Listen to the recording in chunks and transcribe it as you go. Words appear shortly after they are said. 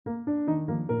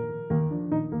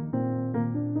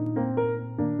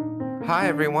Hi,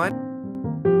 everyone.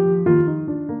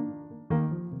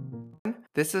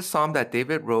 This is a psalm that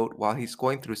David wrote while he's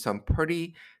going through some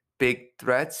pretty big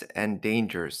threats and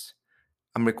dangers.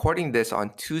 I'm recording this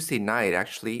on Tuesday night,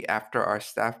 actually, after our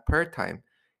staff prayer time.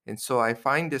 And so I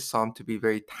find this psalm to be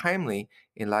very timely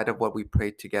in light of what we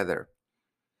prayed together.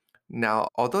 Now,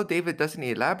 although David doesn't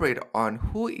elaborate on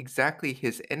who exactly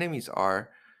his enemies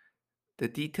are, the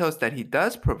details that he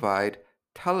does provide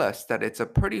tell us that it's a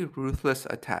pretty ruthless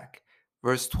attack.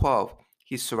 Verse 12,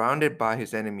 he's surrounded by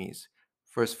his enemies.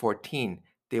 Verse 14,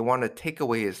 they want to take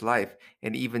away his life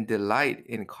and even delight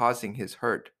in causing his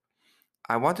hurt.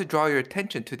 I want to draw your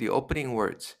attention to the opening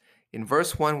words. In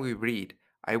verse 1, we read,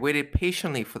 I waited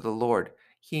patiently for the Lord.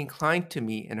 He inclined to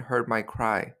me and heard my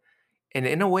cry. And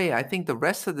in a way, I think the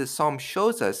rest of this psalm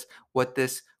shows us what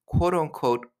this quote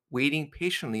unquote waiting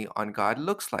patiently on God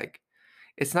looks like.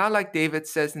 It's not like David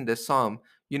says in the psalm,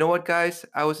 you know what, guys,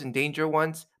 I was in danger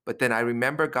once, but then I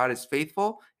remember God is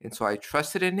faithful, and so I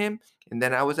trusted in him, and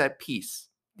then I was at peace.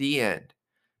 The end.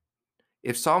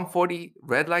 If Psalm 40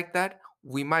 read like that,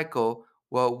 we might go,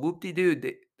 well,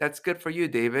 whoop-de-doo, that's good for you,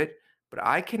 David, but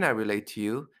I cannot relate to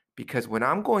you because when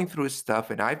I'm going through stuff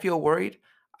and I feel worried,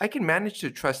 I can manage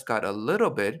to trust God a little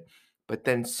bit, but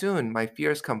then soon my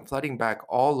fears come flooding back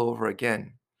all over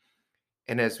again.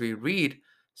 And as we read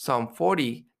Psalm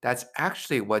 40, that's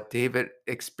actually what David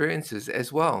experiences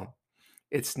as well.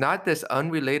 It's not this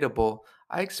unrelatable,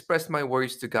 I expressed my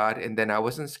worries to God and then I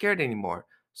wasn't scared anymore.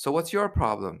 So what's your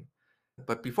problem?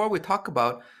 But before we talk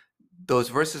about those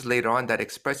verses later on that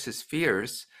express his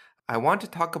fears, I want to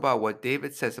talk about what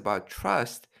David says about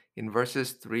trust in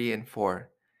verses 3 and 4.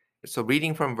 So,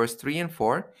 reading from verse 3 and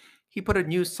 4, he put a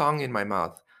new song in my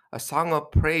mouth, a song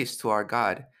of praise to our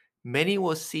God. Many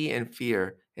will see and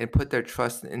fear and put their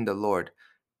trust in the Lord.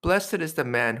 Blessed is the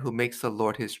man who makes the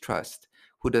Lord his trust,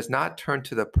 who does not turn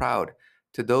to the proud,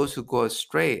 to those who go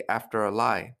astray after a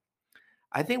lie.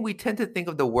 I think we tend to think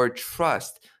of the word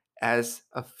trust as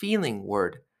a feeling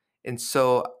word. And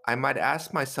so I might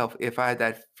ask myself if I had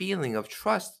that feeling of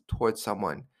trust towards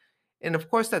someone. And of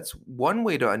course, that's one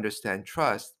way to understand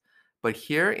trust. But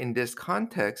here in this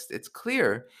context, it's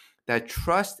clear that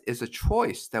trust is a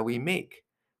choice that we make.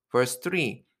 Verse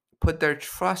 3, put their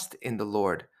trust in the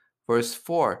Lord. Verse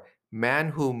 4, man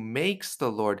who makes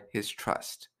the Lord his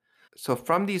trust. So,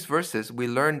 from these verses, we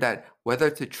learn that whether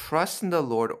to trust in the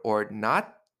Lord or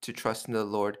not to trust in the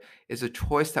Lord is a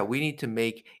choice that we need to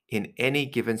make in any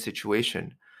given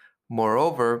situation.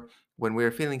 Moreover, when we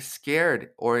are feeling scared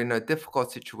or in a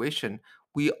difficult situation,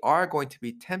 we are going to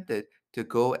be tempted to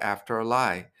go after a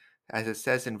lie. As it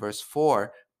says in verse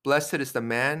 4, blessed is the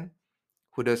man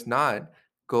who does not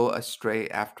go astray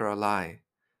after a lie.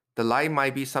 The lie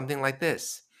might be something like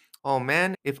this. Oh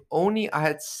man, if only I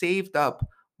had saved up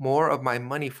more of my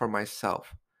money for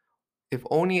myself. If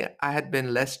only I had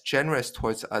been less generous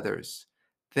towards others.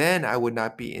 Then I would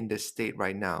not be in this state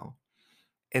right now.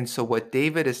 And so, what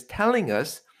David is telling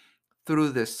us through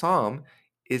this psalm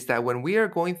is that when we are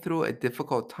going through a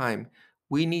difficult time,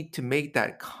 we need to make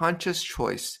that conscious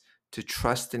choice to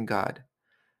trust in God.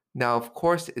 Now, of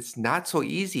course, it's not so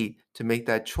easy to make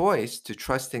that choice to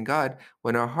trust in God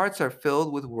when our hearts are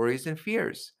filled with worries and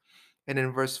fears. And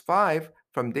in verse 5,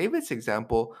 from David's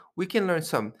example, we can learn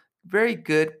some very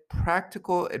good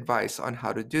practical advice on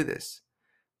how to do this.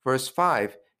 Verse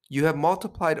 5, you have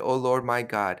multiplied, O Lord my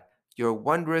God, your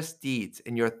wondrous deeds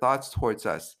and your thoughts towards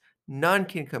us. None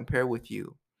can compare with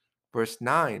you. Verse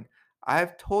 9, I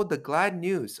have told the glad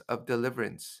news of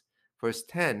deliverance. Verse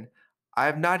 10, I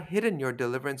have not hidden your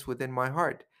deliverance within my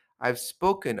heart. I have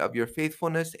spoken of your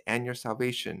faithfulness and your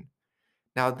salvation.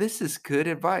 Now, this is good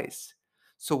advice.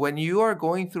 So, when you are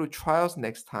going through trials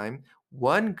next time,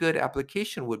 one good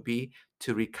application would be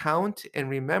to recount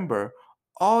and remember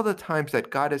all the times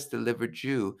that God has delivered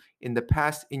you in the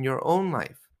past in your own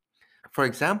life. For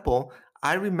example,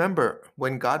 I remember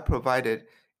when God provided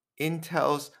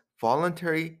Intel's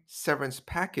voluntary severance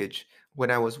package when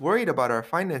I was worried about our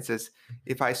finances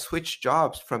if I switched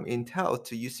jobs from Intel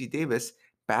to UC Davis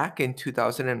back in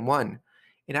 2001.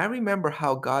 And I remember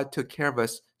how God took care of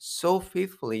us so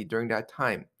faithfully during that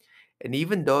time. And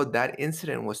even though that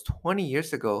incident was 20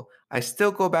 years ago, I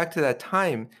still go back to that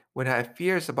time when I have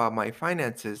fears about my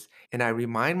finances and I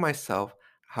remind myself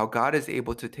how God is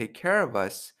able to take care of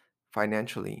us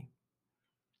financially.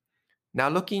 Now,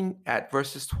 looking at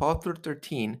verses 12 through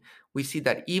 13, we see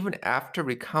that even after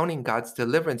recounting God's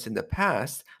deliverance in the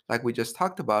past, like we just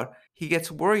talked about, he gets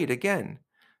worried again.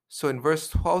 So in verse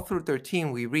 12 through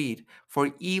 13, we read,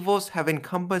 for evils have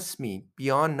encompassed me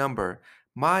beyond number.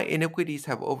 My iniquities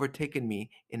have overtaken me,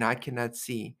 and I cannot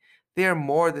see. They are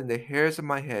more than the hairs of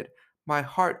my head. My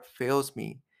heart fails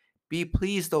me. Be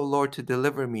pleased, O Lord, to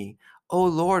deliver me. O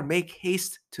Lord, make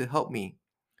haste to help me.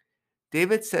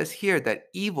 David says here that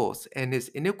evils and his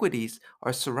iniquities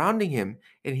are surrounding him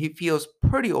and he feels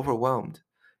pretty overwhelmed.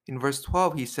 In verse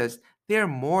 12, he says, They are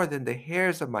more than the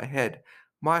hairs of my head.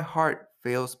 My heart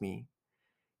fails me.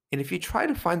 And if you try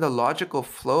to find the logical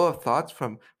flow of thoughts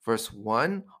from verse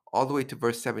 1 all the way to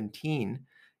verse 17,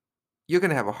 you're going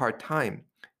to have a hard time.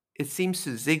 It seems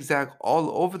to zigzag all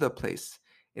over the place.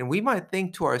 And we might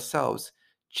think to ourselves,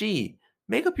 gee,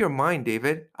 make up your mind,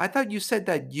 David. I thought you said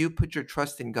that you put your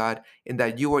trust in God and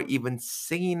that you were even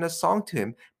singing a song to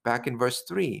Him back in verse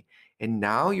 3. And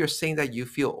now you're saying that you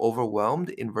feel overwhelmed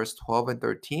in verse 12 and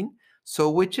 13. So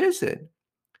which is it?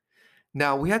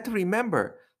 Now we have to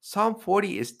remember Psalm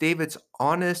 40 is David's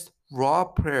honest, raw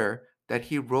prayer that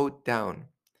he wrote down.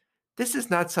 This is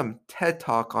not some TED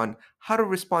talk on how to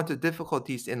respond to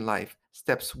difficulties in life,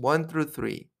 steps 1 through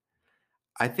 3.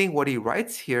 I think what he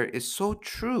writes here is so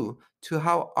true to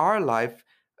how our life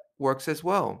works as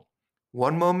well.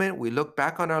 One moment we look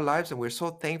back on our lives and we're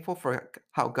so thankful for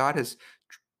how God has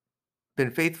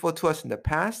been faithful to us in the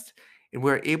past, and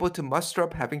we're able to muster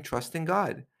up having trust in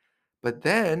God. But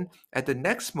then at the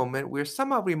next moment, we're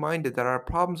somehow reminded that our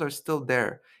problems are still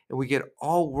there, and we get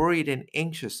all worried and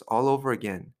anxious all over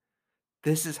again.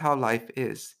 This is how life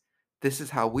is. This is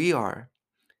how we are.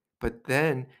 But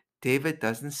then David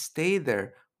doesn't stay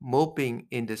there moping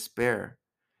in despair.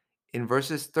 In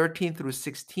verses 13 through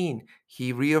 16,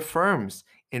 he reaffirms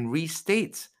and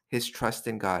restates his trust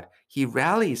in God. He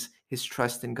rallies his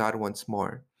trust in God once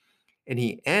more. And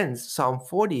he ends Psalm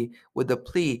 40 with the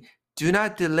plea, Do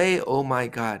not delay, O my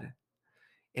God.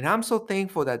 And I'm so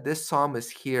thankful that this psalm is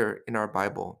here in our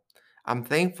Bible. I'm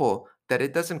thankful that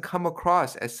it doesn't come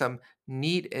across as some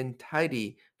neat and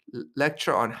tidy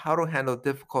lecture on how to handle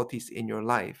difficulties in your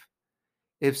life.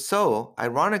 If so,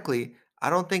 ironically, I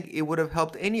don't think it would have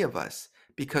helped any of us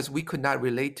because we could not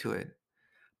relate to it.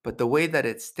 But the way that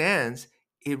it stands,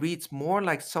 it reads more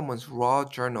like someone's raw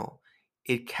journal.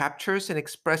 It captures and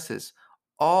expresses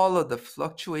all of the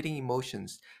fluctuating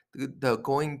emotions, the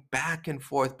going back and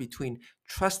forth between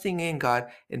trusting in God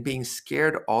and being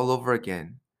scared all over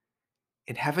again.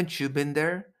 And haven't you been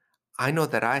there? I know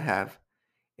that I have.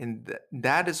 And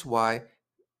that is why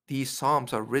these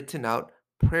Psalms are written out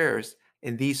prayers,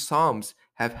 and these Psalms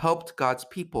have helped God's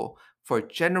people for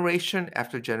generation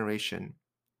after generation.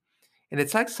 And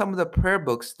it's like some of the prayer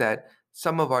books that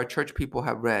some of our church people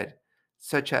have read,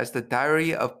 such as The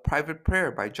Diary of Private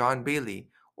Prayer by John Bailey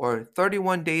or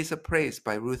 31 Days of Praise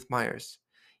by Ruth Myers.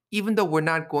 Even though we're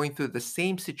not going through the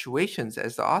same situations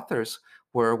as the authors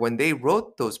were when they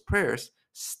wrote those prayers,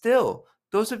 still,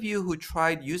 those of you who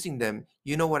tried using them,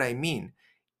 you know what I mean.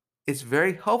 It's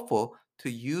very helpful to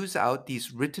use out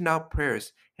these written out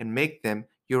prayers and make them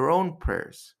your own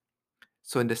prayers.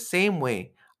 So, in the same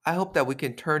way, I hope that we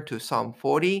can turn to Psalm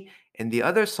 40 and the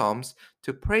other Psalms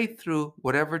to pray through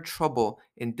whatever trouble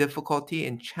and difficulty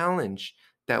and challenge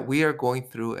that we are going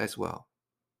through as well.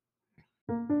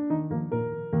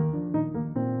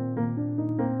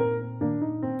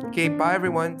 Okay, bye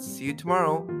everyone. See you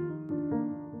tomorrow.